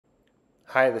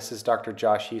Hi, this is Dr.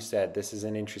 Josh Husted. This is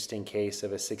an interesting case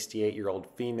of a 68-year-old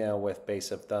female with base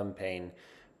of thumb pain.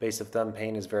 Base of thumb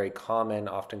pain is very common,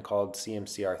 often called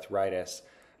CMC arthritis.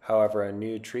 However, a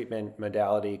new treatment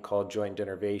modality called joint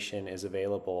denervation is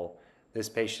available. This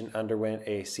patient underwent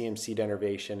a CMC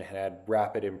denervation and had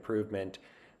rapid improvement.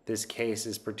 This case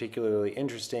is particularly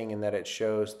interesting in that it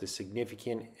shows the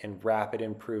significant and rapid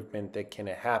improvement that can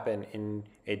happen in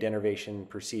a denervation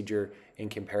procedure in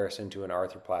comparison to an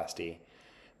arthroplasty.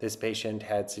 This patient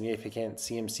had significant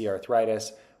CMC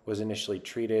arthritis, was initially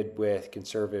treated with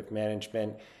conservative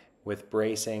management, with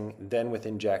bracing, then with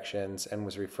injections, and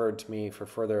was referred to me for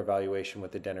further evaluation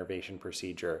with the denervation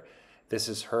procedure. This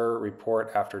is her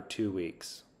report after 2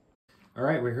 weeks. All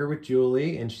right, we're here with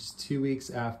Julie, and she's 2 weeks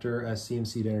after a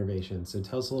CMC denervation. So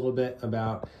tell us a little bit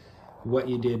about what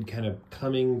you did kind of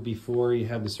coming before you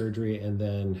had the surgery, and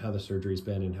then how the surgery's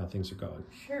been and how things are going.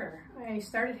 Sure. I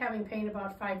started having pain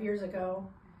about 5 years ago,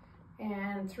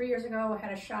 and 3 years ago I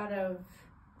had a shot of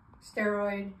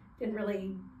steroid. Didn't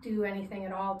really do anything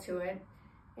at all to it.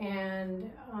 And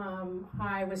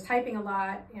I was typing a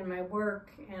lot in my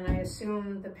work, and I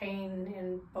assumed the pain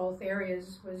in both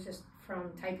areas was just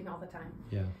from typing all the time.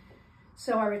 Yeah.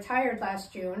 So I retired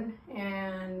last June,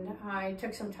 and I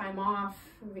took some time off,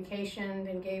 vacationed,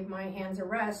 and gave my hands a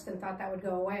rest and thought that would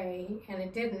go away, and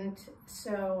it didn't.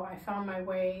 So I found my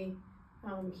way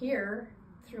here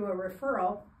through a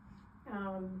referral,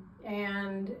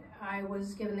 and I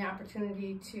was given the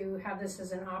opportunity to have this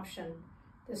as an option,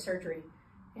 this surgery.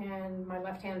 And my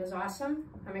left hand is awesome.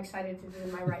 I'm excited to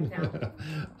do my right now.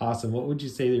 Awesome. What would you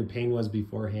say your pain was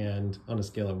beforehand on a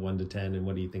scale of 1 to 10, and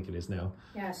what do you think it is now?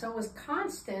 Yeah, so it was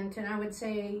constant, and I would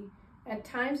say at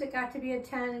times it got to be a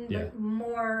 10, Yeah. but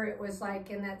more it was like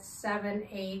in that 7,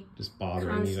 8. Just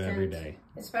bothering constant, you every day.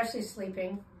 Especially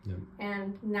sleeping. Yeah.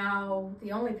 And now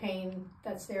the only pain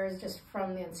that's there is just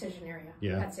from the incision area.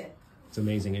 Yeah. That's it. It's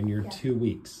amazing. And you're 2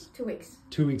 weeks. 2 weeks.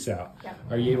 2 weeks out. Yeah.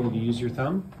 Are you able to use your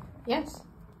thumb? Yes.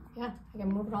 Yeah, I can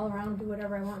move it all around, do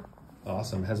whatever I want.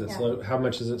 Awesome. Has it slowed? How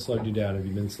much has it slowed you down? Have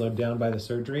you been slowed down by the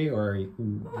surgery, or are you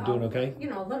doing okay? You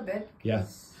know, a little bit. Yeah.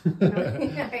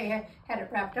 I had it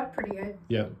wrapped up pretty good.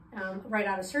 Yeah. Right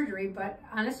out of surgery, but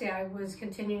honestly, I was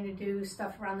continuing to do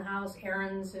stuff around the house,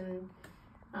 errands, and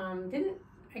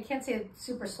I can't say it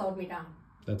super slowed me down.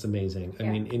 That's amazing. Yeah. I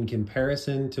mean, in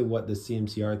comparison to what the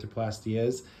CMC arthroplasty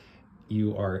is,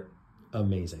 you are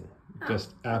amazing.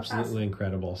 Just absolutely awesome.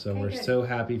 Incredible. So we're so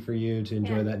happy for you to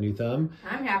enjoy that new thumb.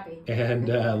 I'm happy. And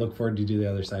look forward to do the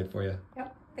other side for you.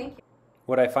 Yep. Thank you.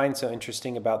 What I find so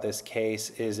interesting about this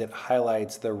case is it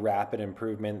highlights the rapid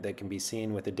improvement that can be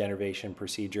seen with the denervation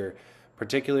procedure,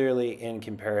 particularly in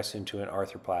comparison to an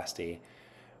arthroplasty.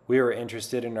 We were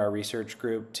interested in our research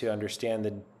group to understand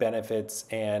the benefits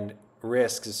and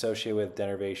risks associated with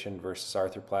denervation versus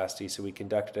arthroplasty, so we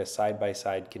conducted a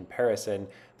side-by-side comparison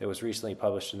that was recently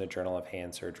published in the Journal of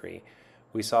Hand Surgery.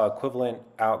 We saw equivalent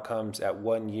outcomes at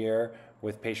 1 year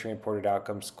with patient-reported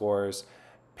outcome scores,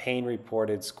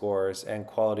 pain-reported scores, and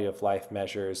quality of life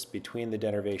measures between the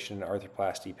denervation and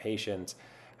arthroplasty patients.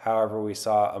 However, we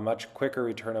saw a much quicker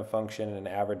return of function, an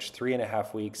average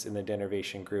 3.5 weeks in the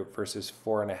denervation group versus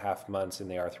 4.5 months in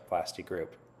the arthroplasty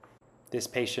group. This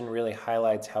patient really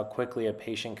highlights how quickly a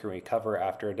patient can recover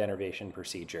after a denervation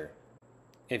procedure.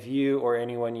 If you or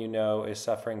anyone you know is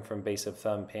suffering from base of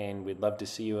thumb pain, we'd love to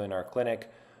see you in our clinic,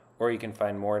 or you can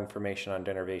find more information on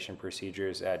denervation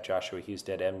procedures at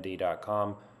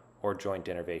joshuahustedmd.com or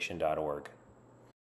jointdenervation.org.